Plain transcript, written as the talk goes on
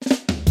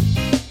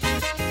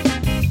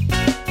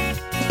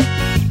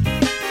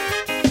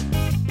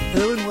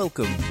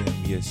welcome to the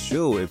MBS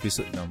show,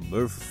 episode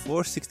number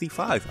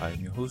 465. I'm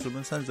your host,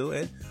 Roman Sanzo,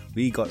 and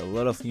we got a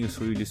lot of news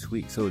for you this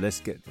week, so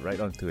let's get right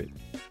onto it.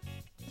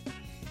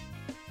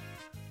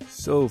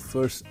 So,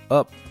 first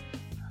up,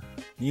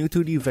 new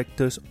 2D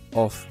vectors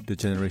of the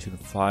Generation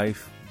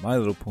 5 My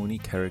Little Pony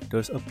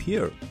characters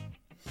appear.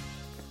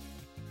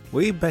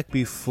 Way back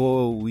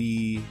before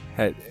we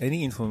had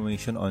any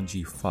information on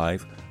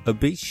G5, a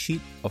big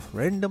sheet of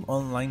random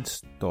online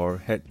store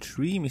had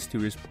 3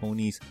 mysterious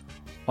ponies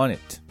on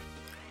it.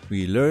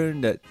 We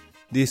learned that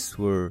these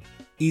were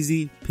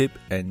Easy, Pip,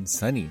 and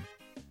Sunny.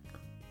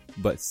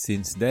 But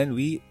since then,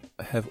 we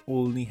have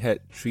only had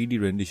 3D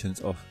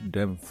renditions of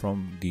them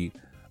from the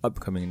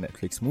upcoming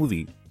Netflix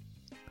movie.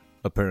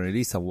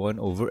 Apparently, someone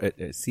over at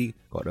Etsy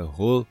got a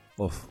hold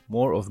of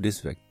more of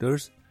these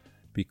vectors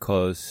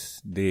because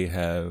they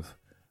have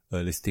a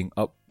listing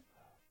up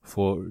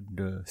for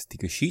the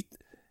sticker sheet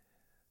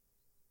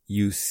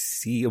you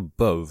see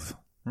above.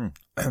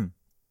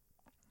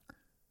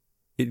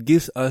 It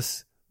gives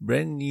us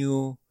brand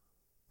new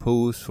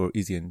pose for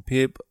Izzy and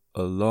Pip,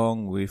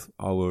 along with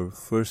our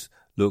first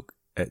look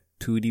at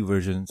 2D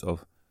versions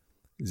of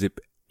Zip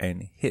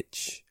and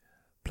Hitch,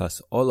 plus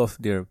all of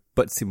their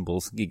butt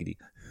symbols, giggity.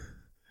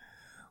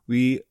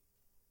 We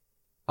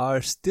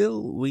are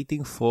still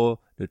waiting for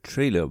the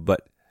trailer,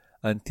 but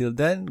until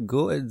then,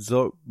 go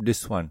absorb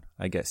this one,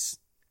 I guess.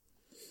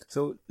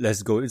 So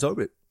let's go absorb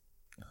it.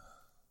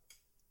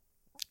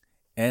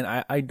 And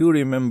I do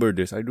remember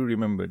this.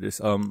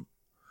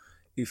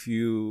 If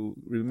you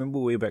remember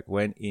way back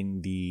when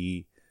in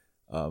the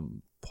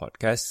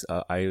podcast,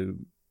 I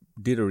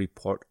did a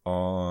report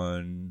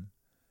on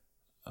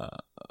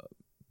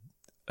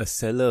a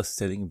seller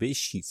selling base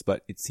sheets,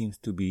 but it seems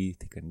to be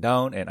taken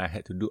down, and I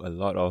had to do a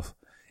lot of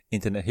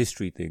internet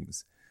history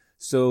things.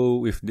 So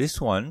with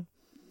this one,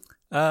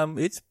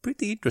 it's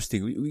pretty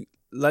interesting. We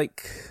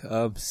like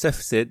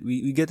Seth said,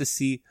 we get to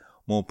see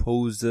more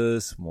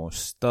poses, more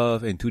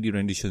stuff, and 2D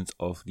renditions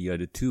of the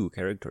other 2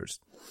 characters.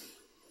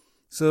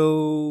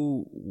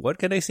 So, what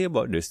can I say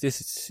about this?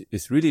 This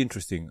is really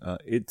interesting.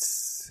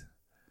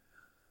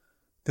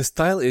 The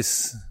style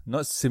is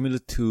not similar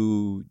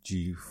to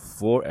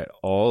G4 at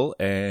all,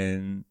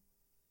 and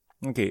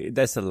okay,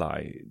 that's a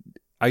lie.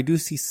 I do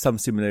see some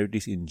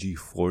similarities in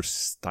G4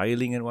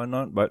 styling and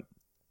whatnot, but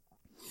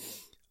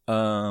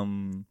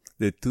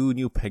the 2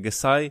 new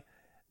Pegasi,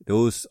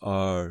 those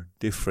are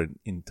different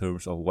in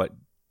terms of what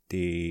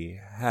they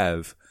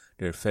have.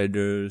 Their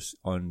feathers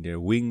on their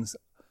wings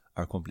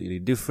are completely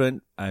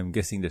different. I'm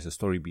guessing there's a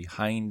story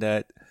behind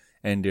that.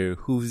 And their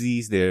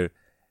hoovesies,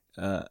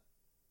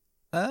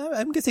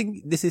 I'm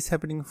guessing this is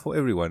happening for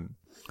everyone.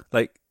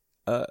 Like,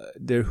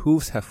 their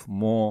hooves have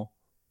more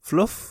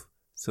fluff,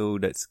 so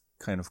that's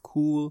kind of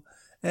cool.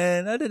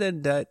 And other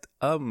than that,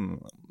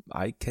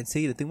 I can't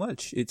say anything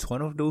much. It's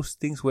one of those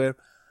things where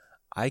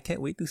I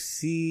can't wait to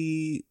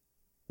see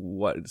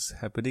what's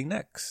happening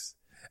next.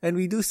 And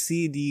we do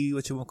see the,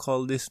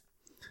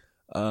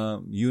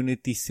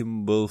 unity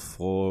symbol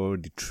for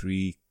the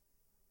 3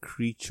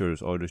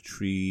 creatures or the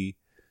 3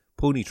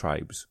 pony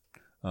tribes.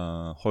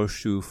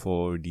 Horseshoe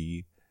for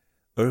the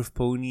earth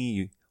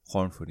pony,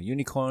 horn for the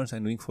unicorns,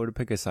 and wing for the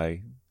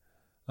Pegasi.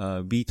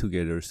 Be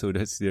together. So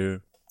that's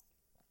their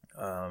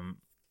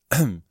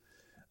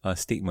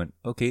statement.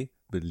 Okay,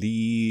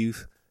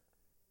 believe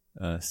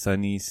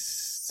Sunny's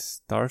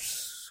Star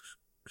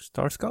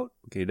Scout.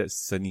 Okay, that's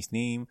Sunny's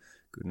name.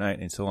 Good night,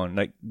 and so on.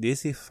 Like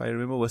this, if I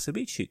remember, was a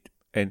bait sheet,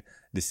 and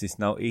this is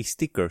now a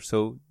sticker.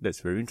 So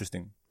that's very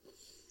interesting.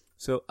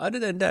 So other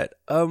than that,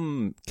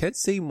 can't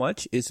say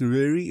much. It's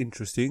very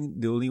interesting.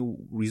 The only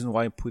reason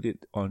why I put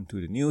it onto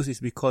the news is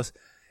because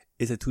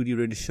it's a 2D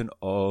rendition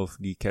of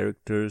the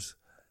characters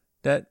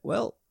that,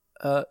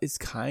 it's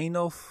kind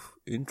of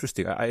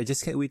interesting. I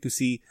just can't wait to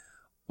see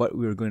what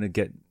we're going to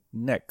get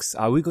next.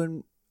 Are we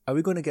going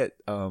to get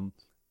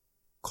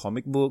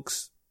comic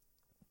books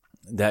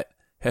that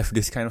have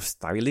this kind of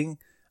styling?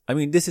 I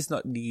mean, this is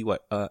not the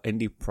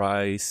Andy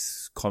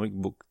Price comic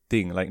book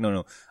thing. Like,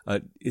 no.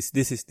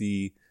 This is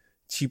the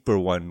cheaper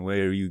one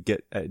where you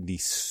get at the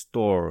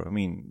store. I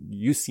mean,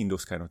 you've seen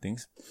those kind of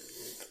things.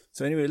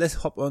 So anyway, let's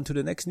hop on to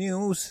the next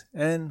news.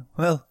 And,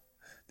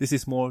 this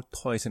is more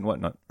toys and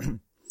whatnot.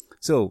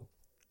 So,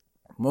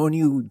 more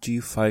new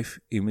G5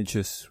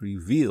 images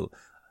reveal.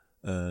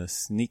 A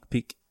sneak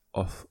peek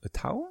of a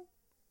town?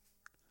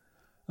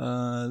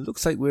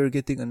 Looks like we're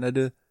getting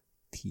another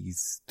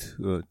tease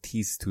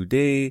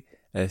today,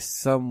 as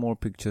some more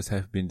pictures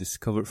have been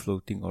discovered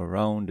floating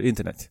around the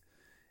internet.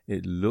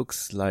 It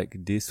looks like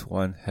this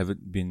one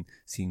haven't been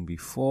seen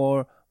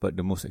before, but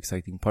the most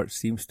exciting part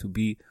seems to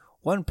be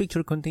one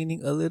picture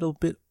containing a little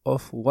bit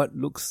of what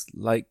looks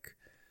like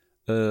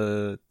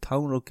a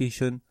town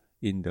location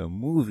in the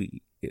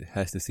movie. It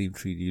has the same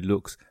 3D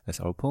looks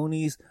as our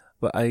ponies,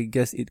 but I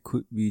guess it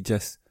could be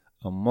just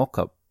a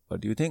mock-up.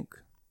 What do you think?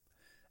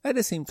 At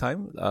the same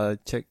time,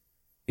 check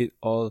it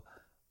all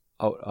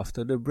out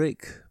after the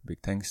break. Big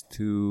thanks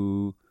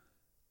to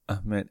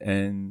Ahmed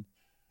and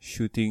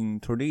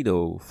Shooting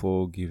Tornado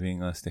for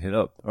giving us the head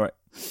up. Alright.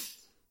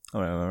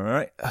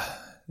 Alright.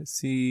 Let's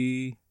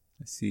see.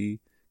 Okay,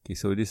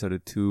 so these are the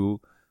two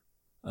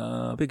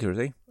pictures,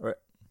 eh? Alright.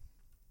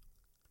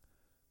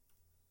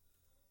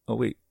 Oh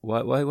wait,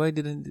 why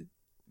did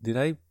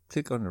I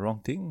click on the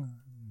wrong thing?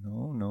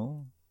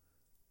 No.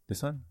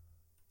 This one?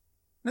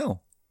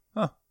 No.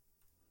 Huh.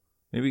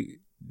 Maybe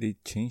they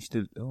changed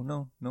it. Oh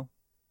no.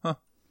 Huh.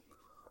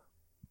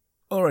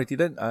 Alrighty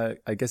then,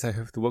 I guess I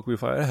have to work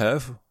with what I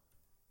have.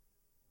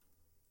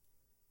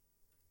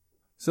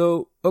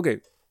 So,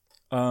 okay.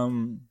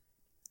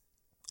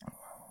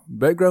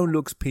 Background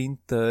looks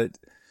painted,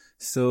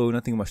 so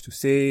nothing much to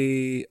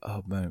say.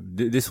 Oh man,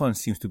 this one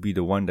seems to be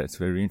the one that's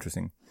very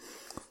interesting.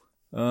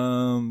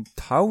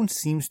 Town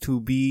seems to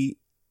be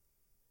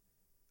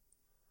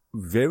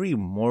very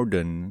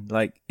modern.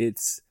 Like,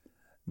 it's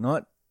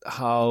not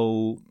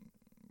how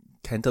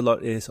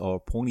Canterlot is, or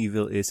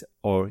Ponyville is,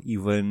 or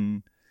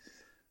even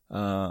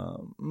I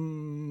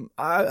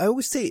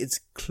would say it's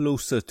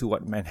closer to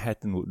what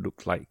Manhattan would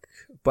look like,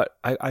 but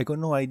I got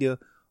no idea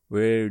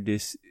where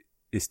this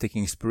is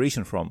taking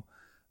inspiration from.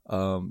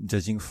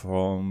 Judging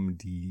from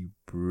the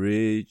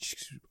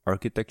bridge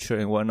architecture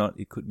and whatnot,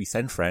 it could be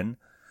San Fran,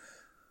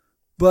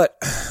 but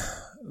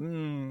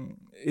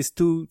it's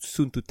too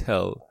soon to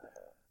tell.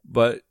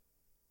 But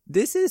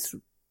this is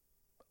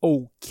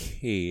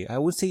okay. I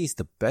would say it's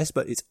the best,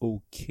 but it's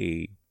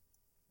okay.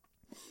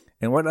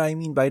 And what I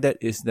mean by that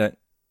is that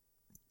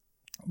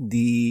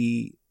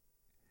the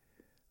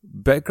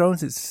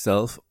backgrounds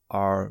itself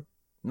are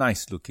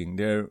nice looking.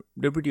 They're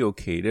pretty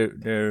okay.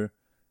 They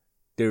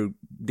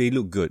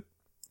look good.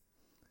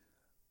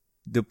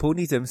 The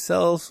ponies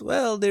themselves,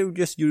 well, they're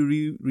just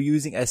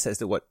reusing assets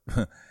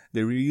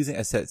they're reusing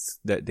assets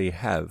that they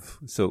have.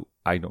 So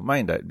I don't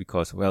mind that,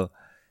 because, well,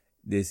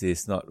 this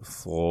is not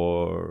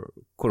for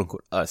quote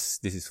unquote us.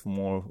 This is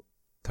more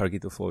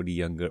targeted for the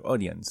younger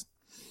audience.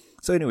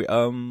 So anyway,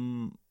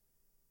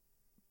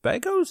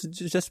 backgrounds,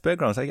 just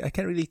backgrounds. I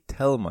can't really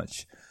tell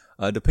much.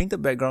 The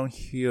painted background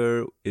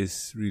here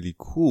is really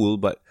cool,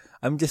 but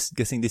I'm just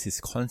guessing this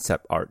is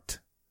concept art.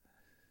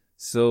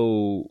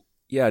 So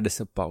yeah, that's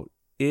about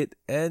it.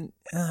 And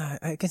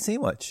I can't say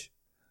much.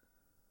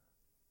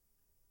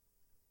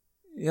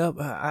 Yeah,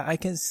 I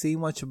can't say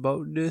much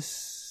about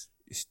this.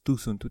 It's too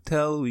soon to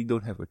tell. We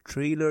don't have a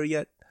trailer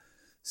yet.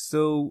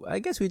 So I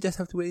guess we just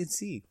have to wait and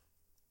see.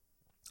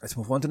 Let's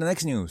move on to the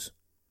next news.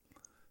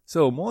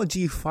 So more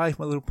G5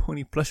 My Little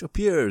Pony plush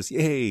appears.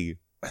 Yay!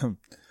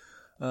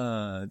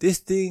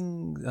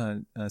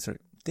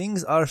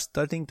 Things are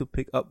starting to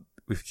pick up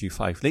with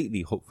G5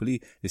 lately.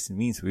 Hopefully, this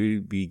means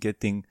we'll be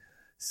getting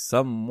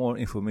some more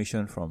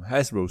information from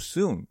Hasbro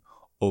soon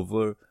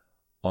over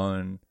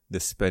on the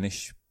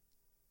Spanish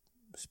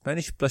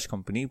plush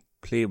company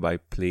Play by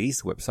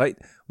Play's website.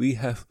 We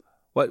have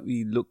what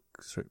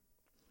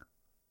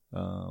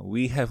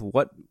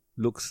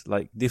looks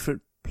like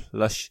different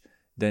plush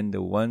than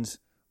the ones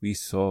we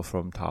saw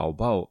from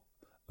Taobao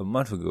a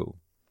month ago.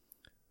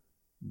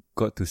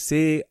 Got to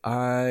say,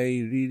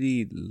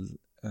 I'm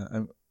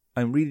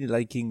really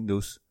liking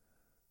those.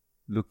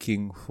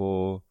 Looking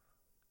for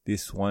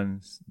these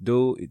ones,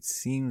 though it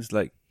seems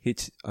like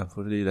Hitch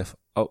unfortunately left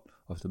out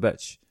of the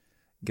batch.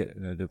 Get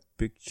another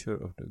picture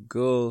of the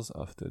girls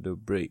after the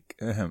break.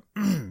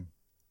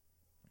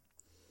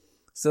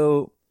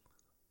 So,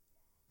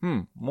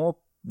 more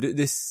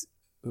this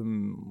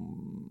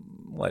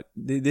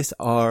these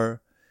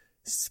are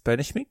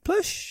Spanish made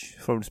plush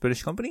from the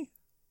Spanish company.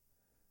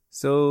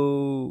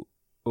 So,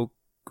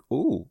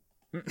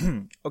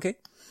 okay.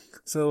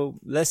 So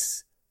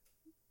let's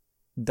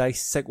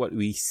dissect what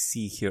we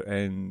see here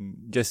and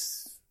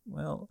just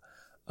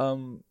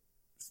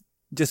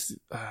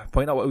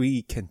point out what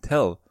we can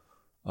tell.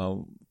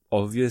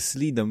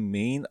 Obviously, the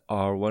mane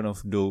are one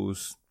of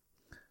those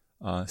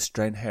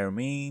strand hair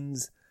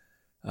manes,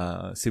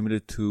 similar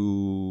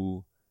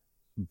to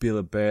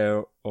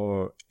Build-A-Bear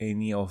or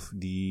any of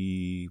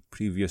the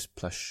previous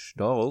plush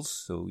dolls.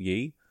 So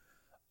yay.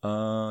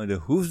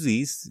 The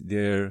hoofsies,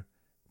 they're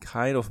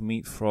kind of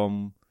made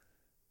from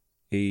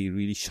a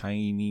really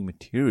shiny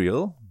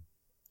material,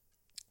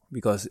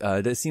 because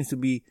that seems to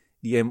be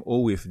the MO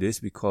with this,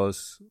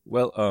 because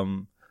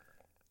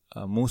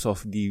most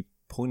of the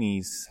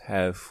ponies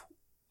have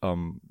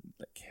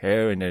like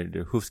hair and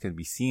their hoofs can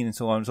be seen and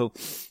so on. So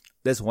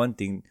that's one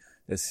thing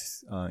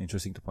that's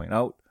interesting to point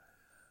out.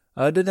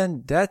 Other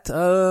than that,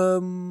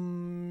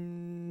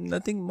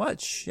 nothing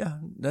much. Yeah,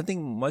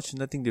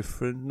 nothing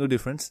different, no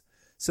difference.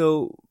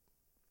 So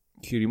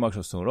key remarks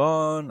are still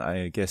on.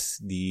 I guess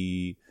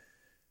the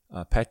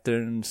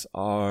patterns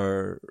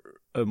are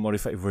a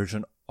modified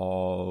version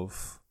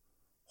of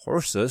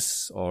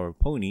horses or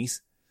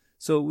ponies.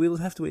 So we'll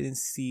have to wait and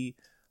see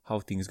how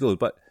things go.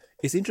 But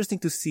it's interesting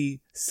to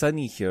see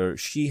Sunny here.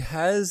 She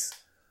has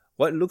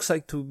what looks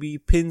like to be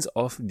pins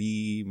of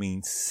the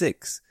main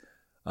six.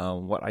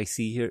 What I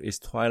see here is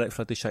Twilight,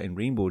 Fluttershy, and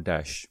Rainbow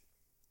Dash.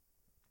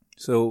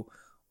 So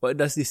what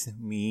does this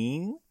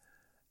mean?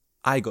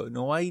 I got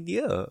no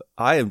idea.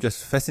 I am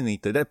just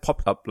fascinated. That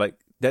popped up, like,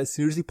 that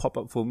seriously popped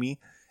up for me.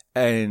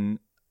 And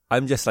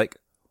I'm just like,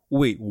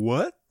 Wait,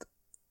 what?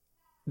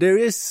 There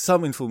is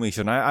some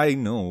information. I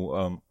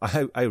know.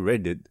 I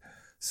read it.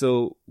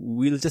 So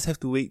we'll just have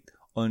to wait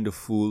on the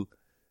full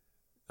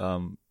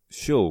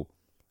show.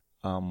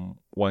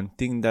 One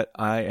thing that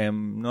I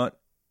am not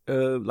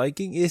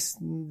liking is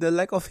the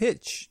lack of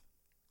Hitch.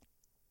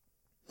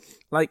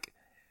 Like,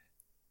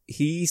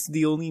 he's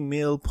the only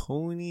male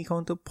pony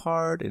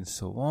counterpart and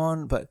so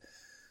on, but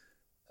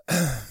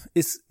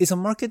it's a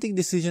marketing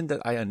decision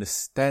that I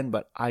understand,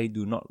 but I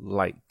do not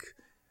like.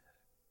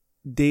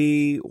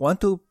 They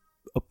want to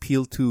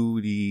appeal to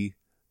the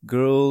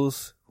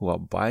girls who are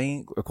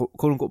buying, quote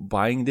unquote,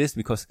 buying this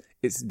because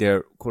it's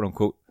their quote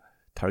unquote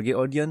target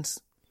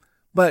audience.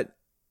 But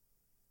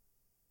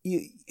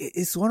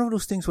it's one of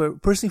those things where,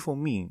 personally for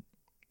me,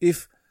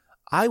 if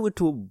I were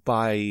to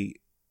buy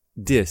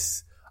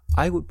this,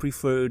 I would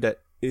prefer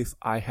that if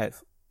I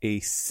have a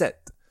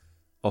set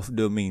of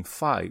the main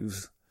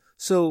fives.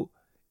 So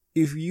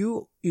if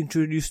you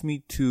introduce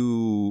me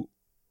to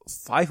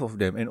 5 of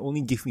them and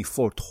only give me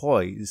 4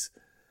 toys,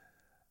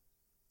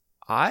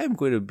 I'm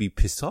going to be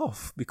pissed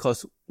off,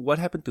 because what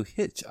happened to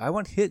Hitch? I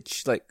want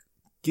Hitch, like,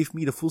 give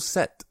me the full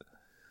set.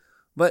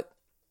 But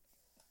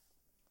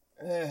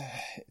it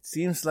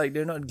seems like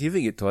they're not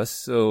giving it to us,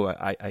 so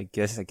I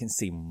guess I can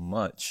say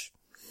much.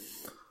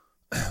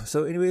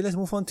 So anyway, let's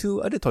move on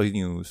to other toy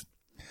news.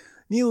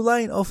 New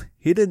line of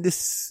hidden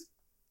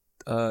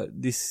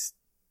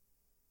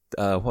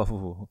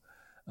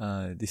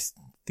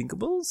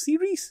Thinkable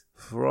series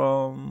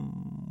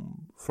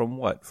from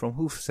what? From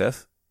who,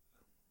 Seth?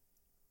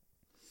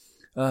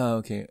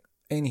 Okay.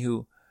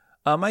 Anywho,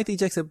 Mighty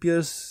Jax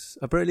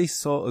apparently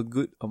saw a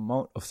good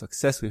amount of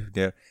success with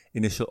their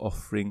initial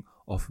offering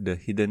of the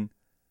hidden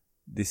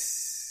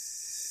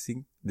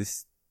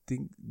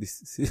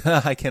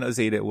I cannot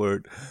say that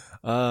word.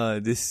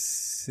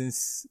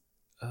 This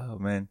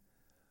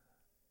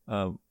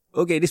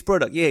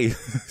product, yay,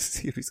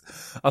 series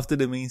after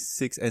the main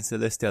 6 and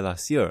Celestia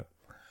last year.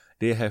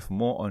 They have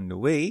more on the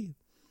way.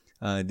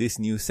 This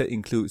new set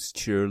includes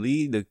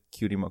Cheerly, the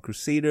Cutie Mark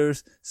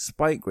Crusaders,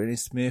 Spike, Granny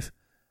Smith,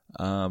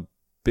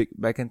 Big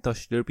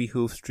Macintosh, Derpy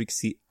Hooves,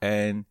 Trixie,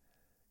 and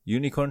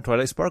Unicorn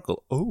Twilight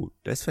Sparkle. Oh,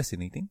 that's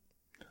fascinating.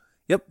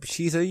 Yep,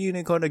 she's a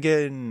unicorn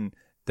again.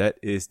 That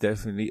is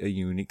definitely a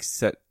unique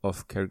set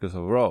of characters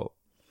overall.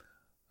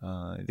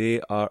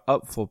 They are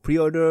up for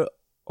pre-order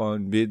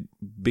on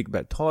Big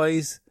Bad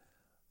Toys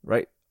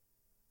right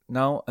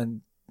now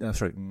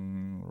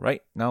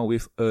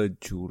with a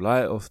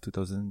July of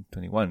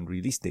 2021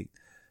 release date.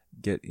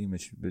 Get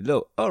image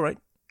below. Alright,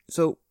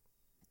 so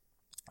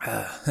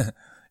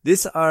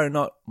these are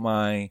not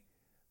my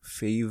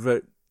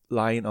favorite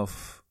line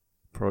of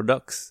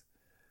products,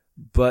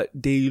 but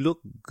they look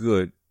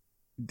good.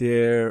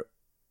 They're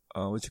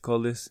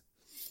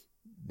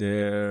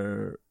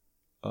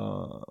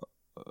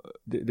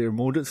their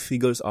molded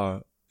figures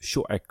are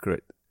show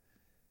accurate.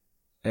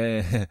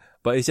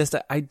 But it's just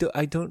that I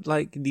don't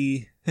like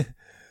the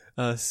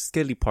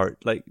scaly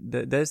part. Like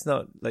that's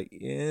not like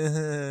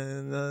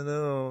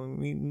no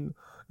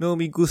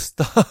me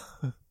gusta.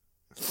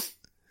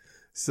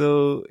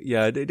 So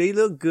yeah, they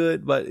look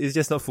good, but it's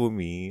just not for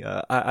me.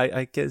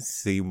 I can't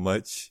say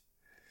much.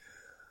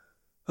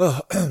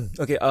 Oh,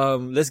 okay,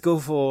 let's go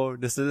for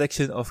the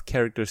selection of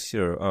characters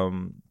here.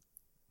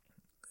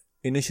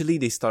 Initially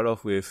they start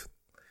off with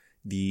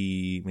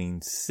the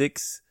main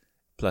 6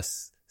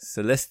 plus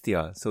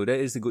Celestia. So that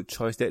is a good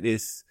choice. That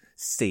is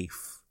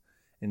safe.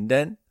 And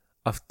then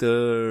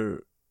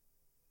after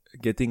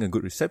getting a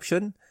good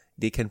reception,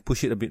 they can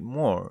push it a bit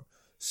more.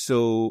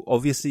 So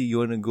obviously you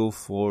want to go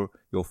for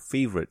your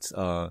favorites.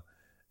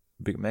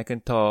 Big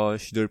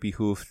Macintosh, Derpy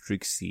Hoof,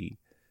 Trixie.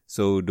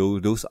 So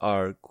those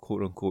are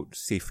quote unquote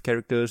safe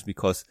characters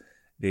because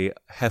they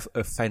have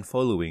a fan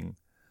following.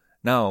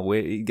 Now where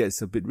it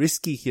gets a bit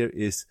risky here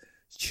is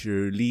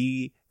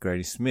Shirley,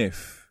 Granny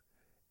Smith,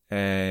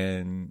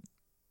 and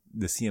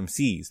the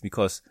CMCs,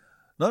 because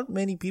not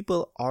many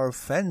people are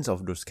fans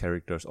of those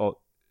characters or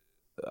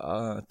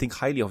think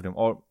highly of them,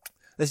 or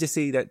let's just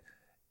say that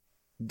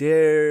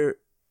they're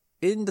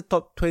in the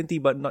top 20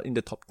 but not in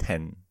the top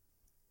 10.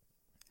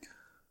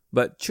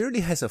 But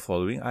Shirley has a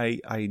following.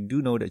 I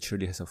do know that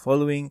Shirley has a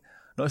following.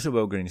 Not sure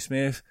about Granny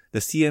Smith. The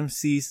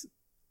CMCs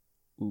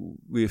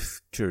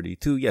with Shirley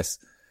too, yes.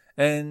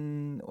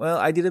 And, well,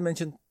 I didn't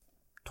mention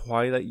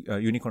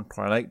Unicorn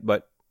Twilight,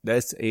 but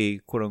that's a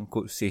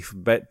quote-unquote safe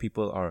bet.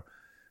 People are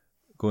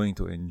going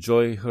to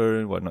enjoy her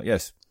and whatnot,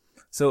 yes.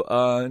 So,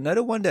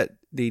 another one that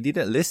they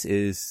didn't list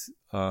is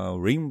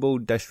Rainbow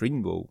Dash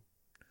Rainbow.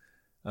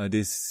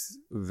 This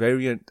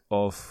variant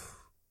of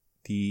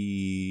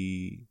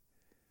the...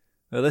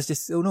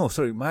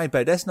 my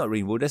bad. That's not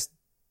Rainbow. That's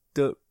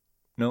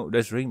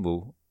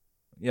Rainbow.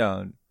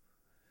 Yeah.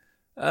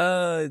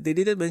 They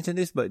didn't mention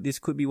this, but this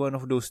could be one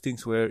of those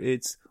things where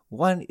it's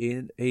one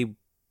in a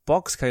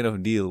box kind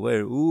of deal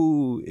where,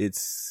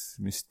 it's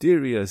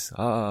mysterious.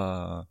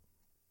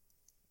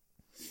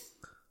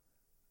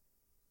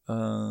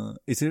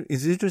 It's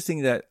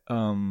interesting that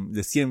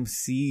the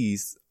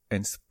CMCs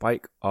and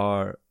Spike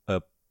are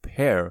a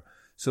pair.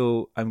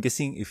 So I'm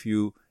guessing if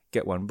you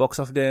get one box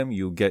of them,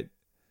 you get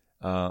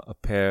a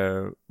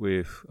pair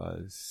with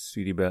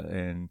Sweetie Belle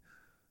and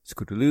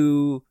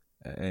Scootaloo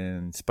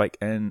and Spike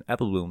and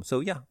Apple Bloom. So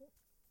yeah,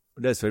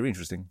 that's very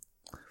interesting.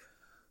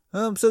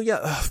 So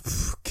yeah,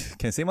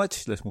 can't say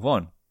much. Let's move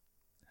on.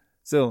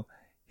 So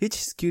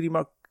Hitch's cutie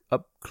mark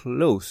up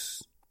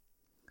close.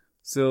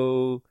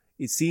 So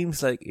it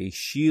seems like a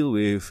shield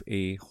with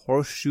a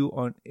horseshoe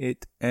on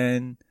it,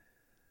 and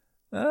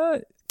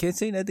can't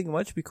say nothing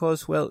much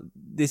because, well,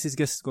 this is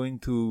just going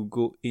to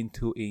go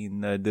into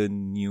another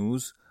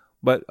news.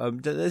 But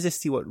let's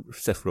just see what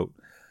Seth wrote.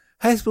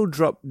 Hasbro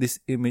dropped this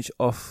image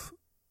off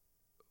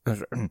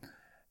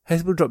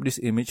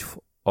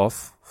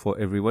for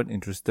everyone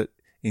interested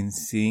in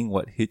seeing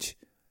what Hitch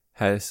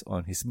has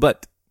on his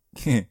butt.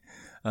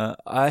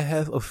 I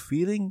have a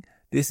feeling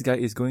this guy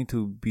is going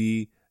to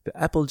be the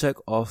Applejack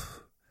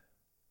of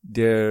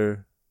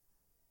their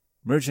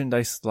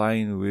merchandise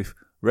line with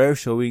rare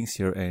showings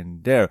here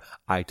and there.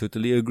 I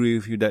totally agree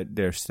with you that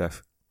there,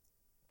 Steph.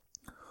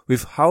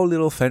 With how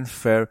little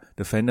fanfare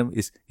the fandom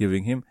is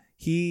giving him,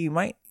 he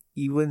might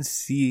even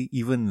see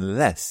even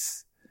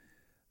less.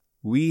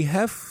 We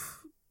have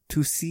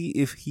to see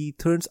if he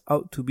turns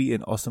out to be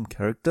an awesome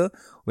character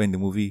when the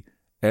movie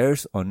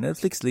airs on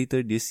Netflix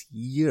later this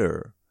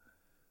year.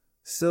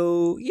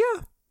 So,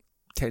 yeah,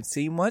 can't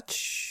say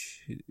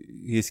much.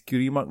 His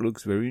cutie mark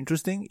looks very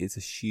interesting. It's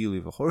a shield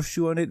with a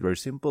horseshoe on it. Very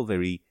simple,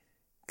 very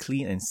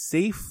clean and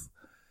safe.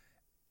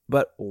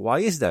 But why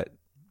is that?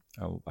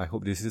 Oh, I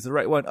hope this is the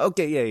right one.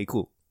 Okay, yeah,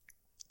 cool.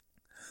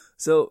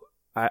 So,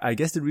 I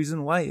guess the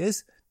reason why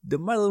is the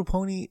My Little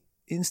Pony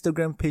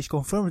Instagram page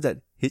confirms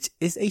that Hitch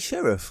is a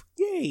sheriff.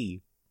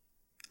 Yay!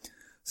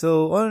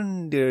 So,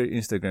 on their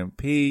Instagram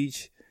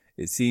page,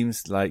 it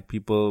seems like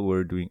people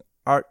were doing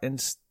art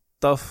and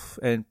stuff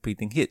and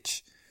painting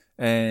Hitch.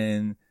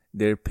 And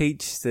their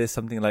page says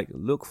something like,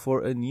 look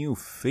for a new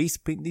face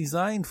paint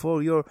design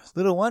for your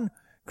little one.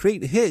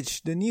 Create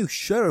Hitch, the new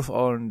sheriff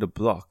on the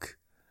block.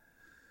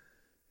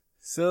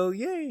 So,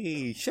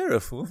 yay,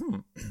 sheriff.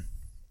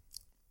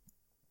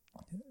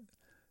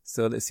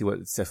 So, let's see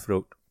what Seth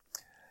wrote.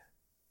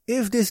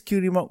 If his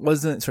cutie mark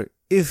wasn't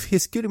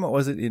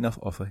enough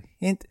of a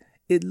hint,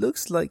 it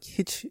looks like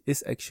Hitch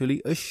is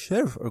actually a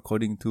sheriff,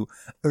 according to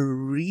a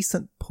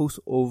recent post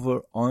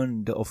over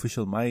on the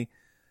official My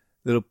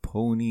Little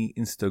Pony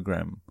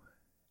Instagram.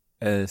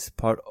 As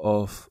part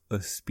of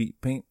a speed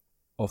paint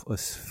of a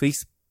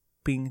face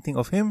painting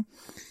of him,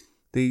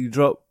 they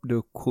drop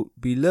the quote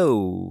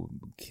below.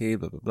 Okay,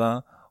 blah, blah,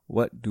 blah.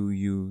 What do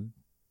you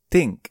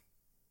think?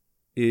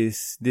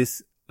 Is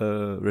this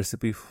a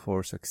recipe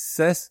for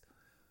success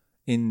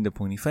in the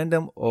pony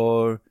fandom,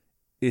 or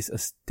is a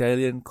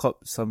stallion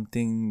cop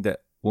something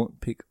that won't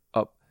pick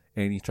up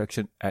any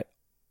traction at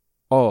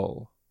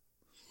all?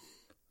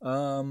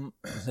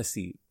 Let's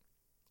see.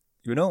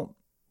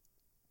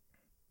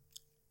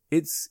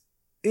 It's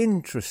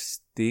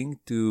interesting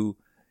to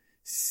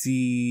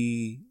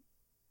see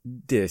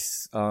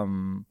this.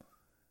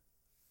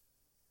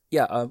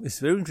 It's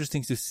very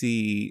interesting to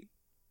see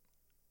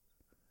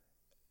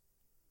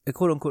a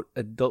quote-unquote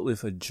adult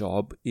with a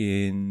job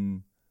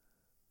in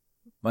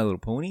My Little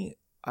Pony.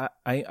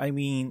 I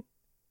mean,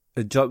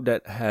 a job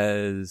that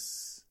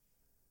has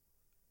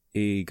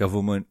a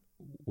government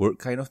work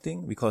kind of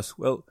thing. Because,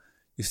 well,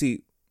 you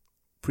see,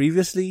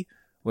 previously,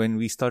 when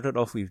we started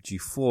off with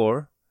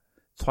G4,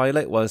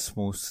 Twilight was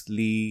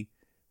mostly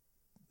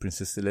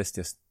Princess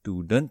Celestia's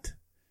student.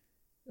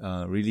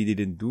 Really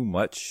didn't do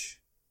much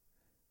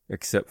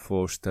except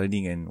for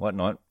studying and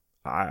whatnot.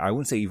 I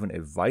wouldn't say even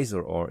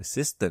advisor or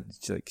assistant.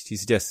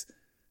 She's just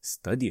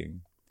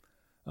studying.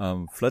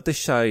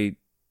 Fluttershy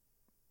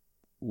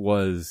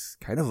was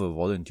kind of a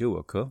volunteer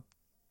worker.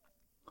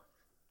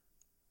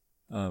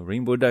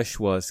 Rainbow Dash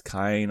was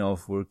kind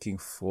of working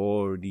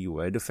for the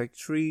weather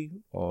factory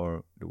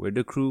or the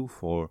weather crew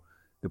for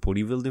the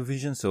Ponyville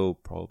division, so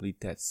probably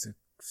that's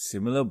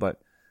similar,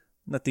 but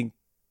nothing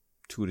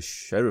to the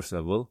sheriff's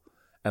level.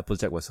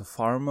 Applejack was a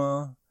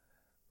farmer.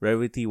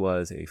 Rarity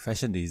was a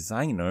fashion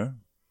designer.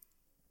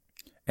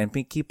 And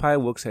Pinkie Pie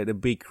works at a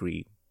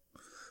bakery.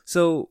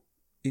 So,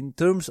 in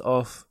terms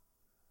of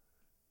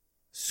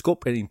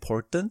scope and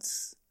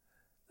importance,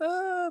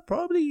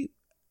 probably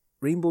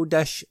Rainbow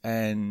Dash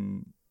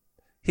and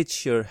Hitch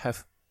here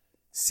have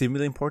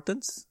similar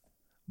importance.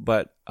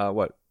 But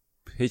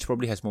Hitch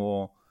probably has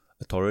more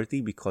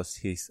authority because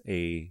he's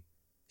a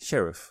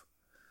sheriff.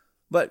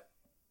 But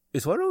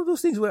it's one of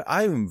those things where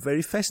I'm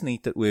very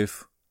fascinated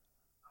with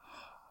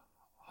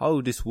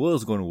how this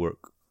world's going to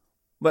work.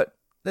 But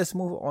let's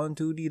move on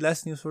to the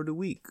last news for the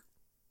week.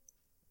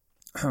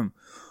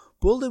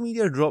 Boulder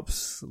Media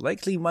drops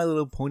likely My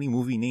Little Pony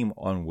movie name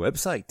on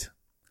website.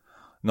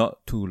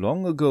 Not too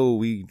long ago,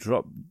 we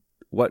dropped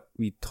what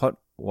we thought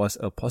was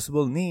a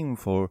possible name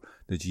for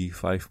the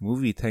G5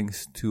 movie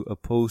thanks to a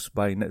post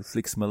by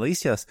Netflix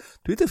Malaysia's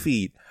Twitter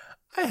feed.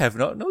 I have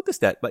not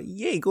noticed that, but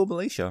yay, go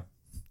Malaysia.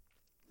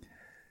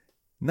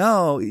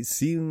 Now, it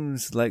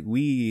seems like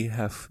we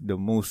have the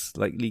most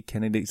likely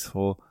candidates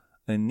for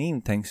a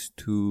name thanks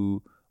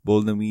to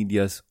Boulder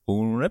Media's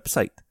own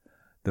website.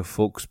 The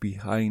folks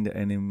behind the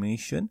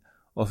animation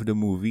of the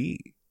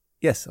movie.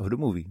 Yes, of the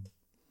movie.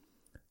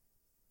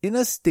 In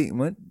a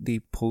statement they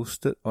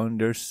posted on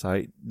their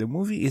site, the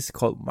movie is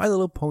called My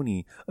Little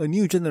Pony, A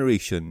New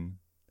Generation.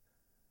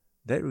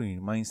 That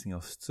reminds me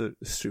of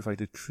Street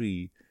Fighter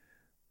 3,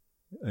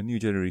 A New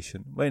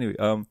Generation. But anyway,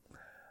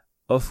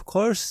 of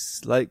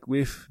course, like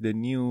with the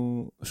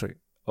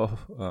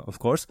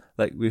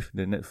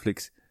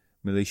Netflix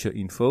Malaysia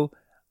info,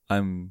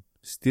 I'm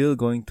still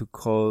going to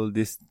call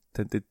this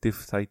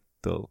tentative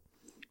title.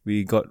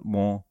 We got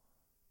more,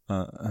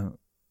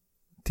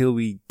 till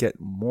we get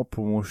more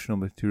promotional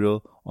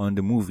material on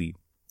the movie.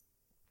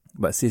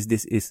 But since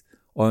this is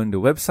on the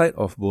website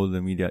of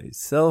Boulder Media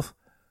itself,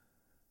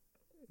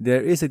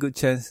 there is a good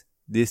chance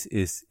this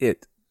is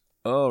it.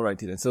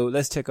 Alrighty then. So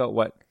let's check out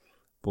what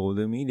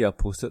Boulder Media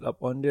posted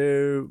up on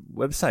their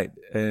website.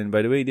 And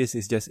by the way, this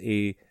is just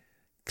a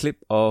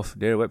clip of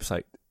their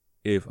website.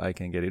 If I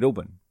can get it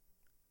open.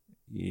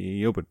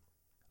 Open.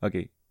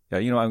 Okay.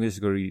 Yeah, I'm just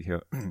going to read it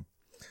here.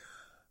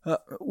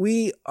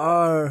 We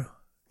are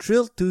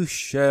thrilled to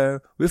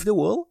share with the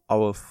world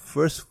our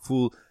first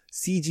full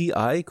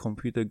CGI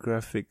computer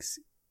graphics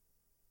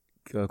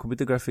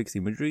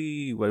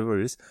imagery, whatever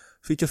it is,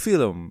 feature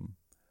film.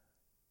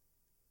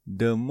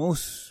 The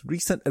most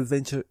recent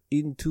adventure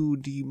into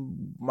the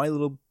My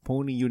Little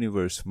Pony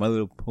universe. My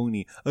Little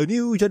Pony, A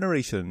New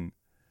Generation.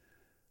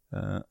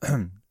 My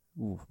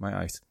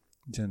eyes.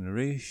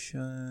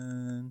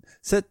 Generation.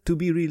 Set to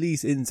be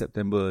released in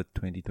September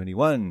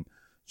 2021.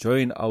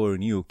 Join our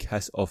new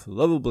cast of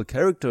lovable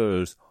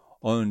characters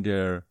on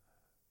their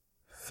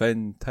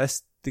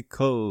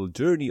fantastical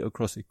journey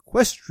across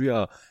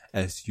Equestria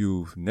as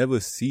you've never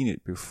seen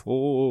it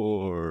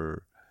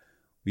before.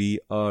 We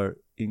are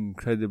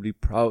incredibly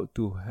proud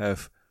to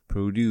have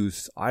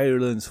produced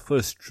Ireland's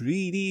first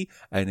 3D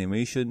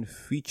animation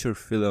feature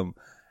film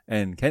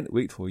and can't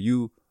wait for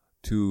you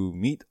to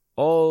meet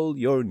all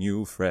your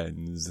new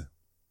friends.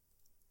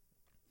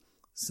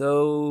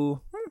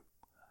 So,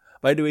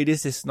 by the way,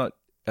 this is not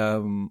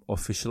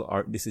official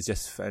art. This is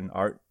just fan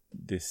art.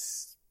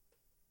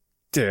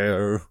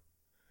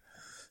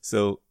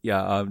 So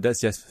yeah,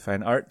 that's just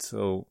fan art.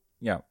 So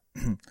yeah.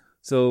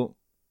 So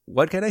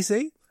what can I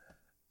say?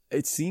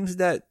 It seems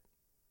that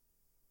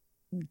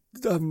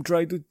I'm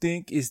trying to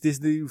think, is this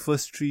the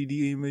first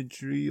 3D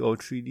imagery or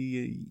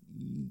 3D?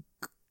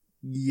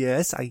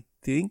 Yes, I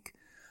think.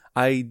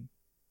 I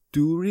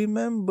do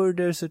remember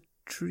there's a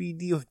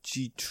 3D of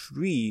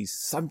G3,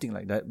 something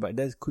like that, but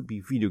that could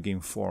be video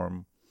game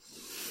form.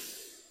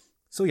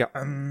 So yeah,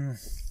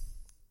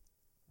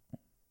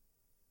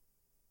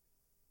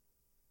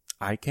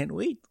 I can't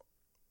wait.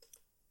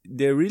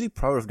 They're really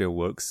proud of their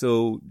work,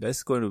 so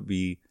that's good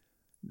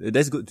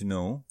to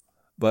know.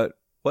 But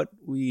what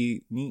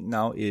we need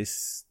now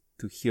is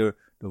to hear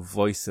the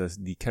voices,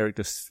 the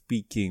characters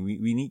speaking.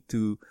 We need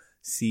to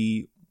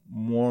see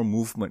more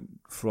movement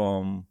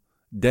from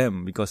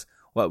them, because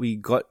what we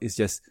got is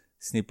just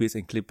snippets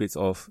and clippets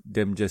of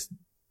them just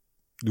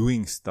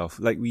doing stuff.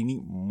 Like, we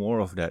need more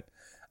of that.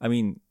 I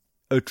mean,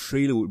 a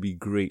trailer would be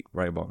great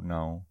right about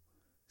now.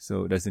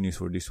 So that's the news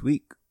for this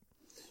week.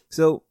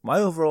 So my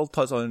overall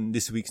thoughts on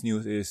this week's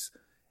news is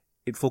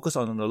it focused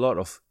on a lot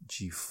of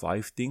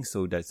G5 things,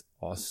 so that's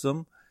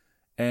awesome.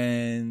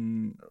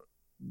 And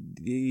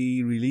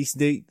the release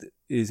date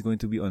is going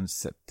to be on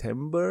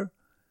September.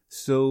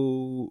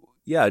 So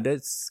yeah,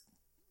 that's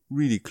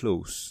really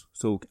close.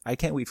 So I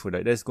can't wait for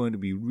that. That's going to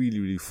be really,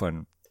 really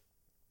fun.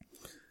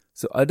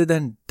 So other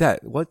than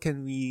that, what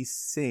can we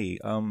say?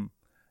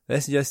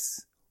 Let's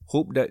just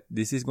hope that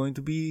this is going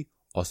to be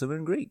awesome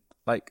and great.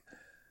 Like,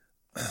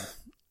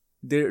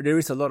 there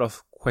is a lot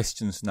of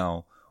questions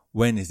now.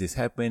 When is this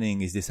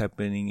happening? Is this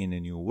happening in a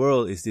new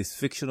world? Is this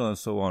fictional and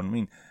so on? I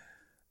mean,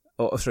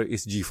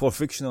 is G4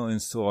 fictional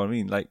and so on? I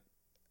mean, like,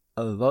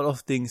 a lot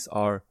of things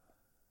are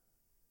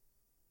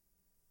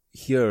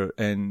here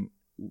and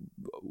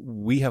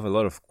we have a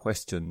lot of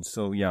questions.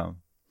 So yeah.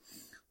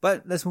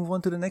 But let's move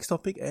on to the next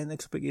topic. And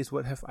next topic is,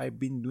 what have I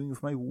been doing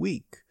with my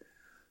week?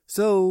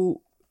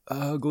 So,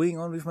 going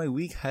on with my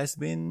week has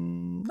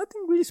been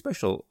nothing really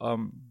special.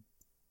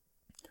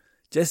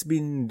 Just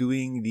been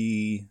doing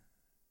the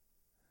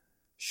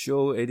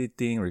show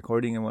editing,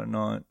 recording and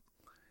whatnot.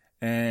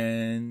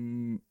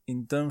 And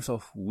in terms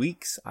of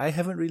weeks, I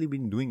haven't really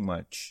been doing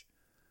much.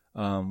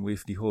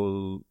 With the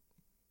whole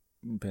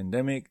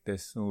pandemic,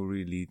 there's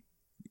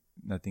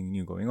nothing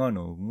new going on,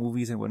 no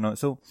movies and whatnot.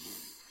 So,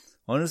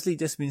 honestly,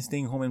 just been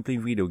staying home and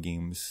playing video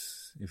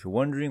games. If you're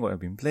wondering what I've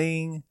been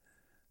playing,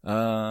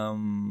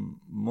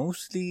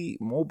 mostly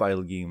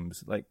mobile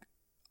games. Like,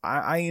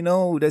 I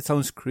know that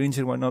sounds cringe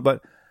and whatnot,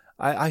 but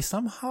I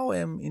somehow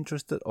am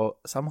interested, or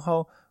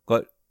somehow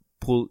got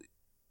pulled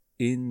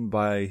in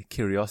by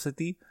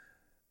curiosity.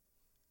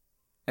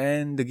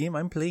 And the game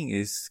I'm playing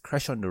is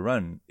Crash on the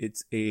Run.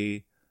 It's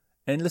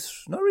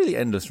not really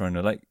endless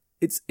runner, like,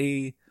 it's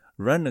a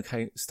runner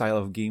kind style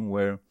of game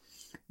where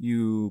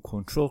you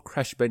control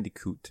Crash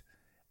Bandicoot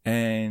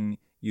and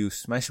You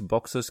smash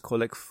boxes,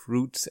 collect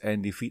fruits,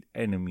 and defeat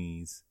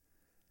enemies.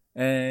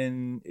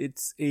 And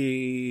it's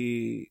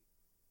a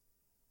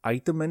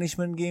item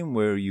management game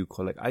where you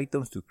collect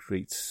items to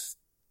create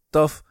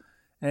stuff.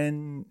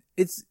 And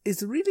it's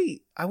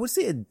really, I would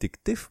say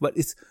addictive, but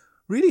it's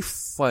really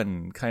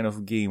fun kind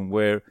of game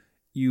where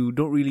you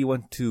don't really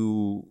want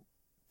to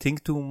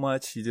think too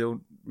much. You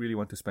don't really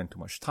want to spend too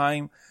much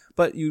time,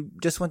 but you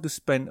just want to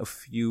spend a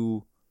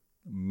few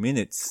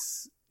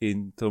minutes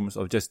in terms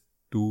of just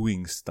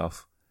doing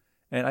stuff.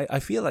 And I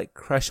feel like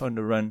Crash on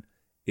the Run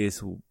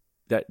is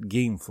that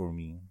game for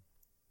me.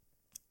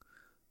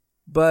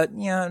 But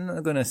yeah, I'm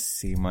not gonna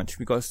say much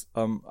because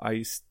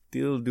I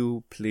still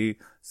do play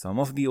some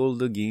of the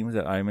older games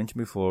that I mentioned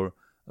before,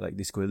 like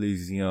Disco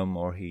Elysium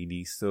or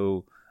Hades.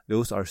 So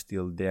those are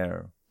still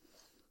there.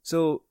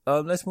 So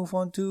let's move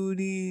on to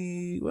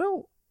the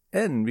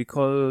end,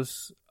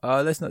 because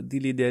let's not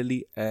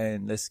dilly-dally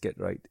and let's get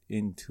right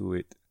into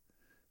it.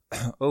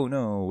 Oh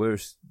no,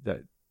 where's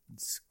that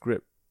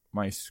script?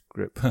 My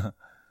script.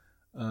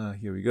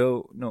 Here we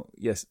go. No,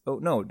 yes. Oh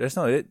no, that's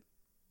not it.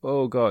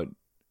 Oh God,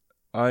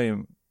 I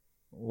am.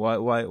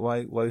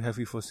 Why have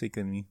you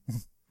forsaken me?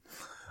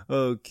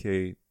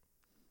 Okay,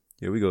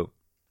 here we go.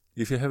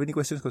 If you have any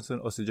questions,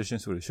 concerns, or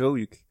suggestions for the show,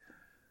 you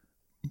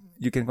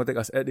can contact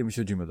us at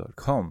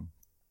mbsshow@gmail.com.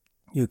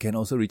 You can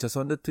also reach us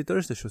on the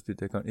Twitters. The show's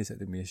Twitter account is at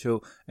MBS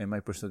Show, and my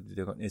personal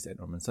Twitter account is at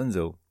Norman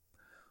Sanzo.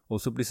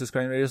 Also, please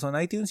subscribe and rate us on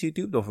iTunes,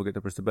 YouTube. Don't forget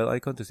to press the bell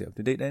icon to stay up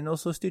to date, and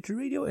also Stitcher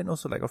Radio, and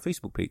also like our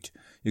Facebook page.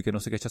 You can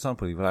also catch us on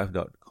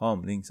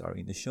PolyVive.com. Links are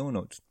in the show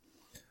notes.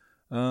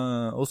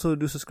 Also,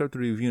 do subscribe to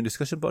the Review and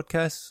Discussion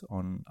podcast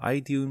on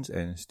iTunes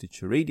and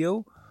Stitcher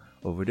Radio.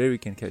 Over there, you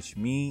can catch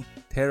me,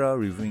 Tara,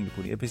 reviewing the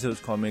pony episodes,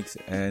 comics,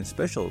 and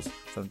specials.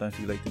 Sometimes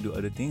we like to do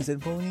other things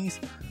than ponies.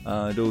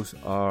 Those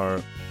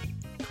are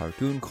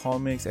cartoon,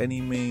 comics,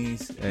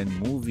 animes, and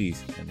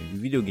movies, and maybe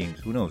video games.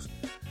 Who knows?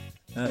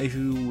 If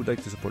you would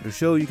like to support the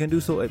show, you can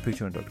do so at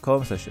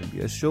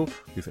patreon.com/MBS Show.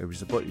 With every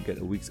support, you get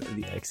a week's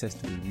early access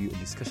to Review and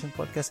Discussion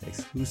podcast,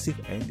 exclusive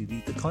and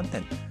deleted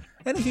content.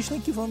 And a huge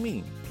thank you from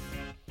me.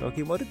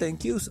 Talking about the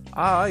thank yous,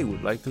 I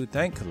would like to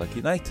thank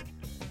Lucky Knight,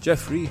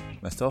 Jeffrey,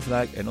 Master of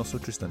Lag, and also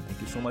Tristan. Thank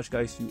you so much,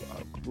 guys. You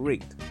are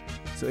great.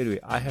 So anyway,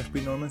 I have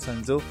been Norman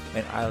Sanzo,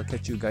 and I'll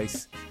catch you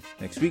guys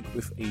next week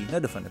with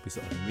another fun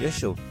episode of MBS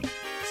Show.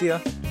 See ya!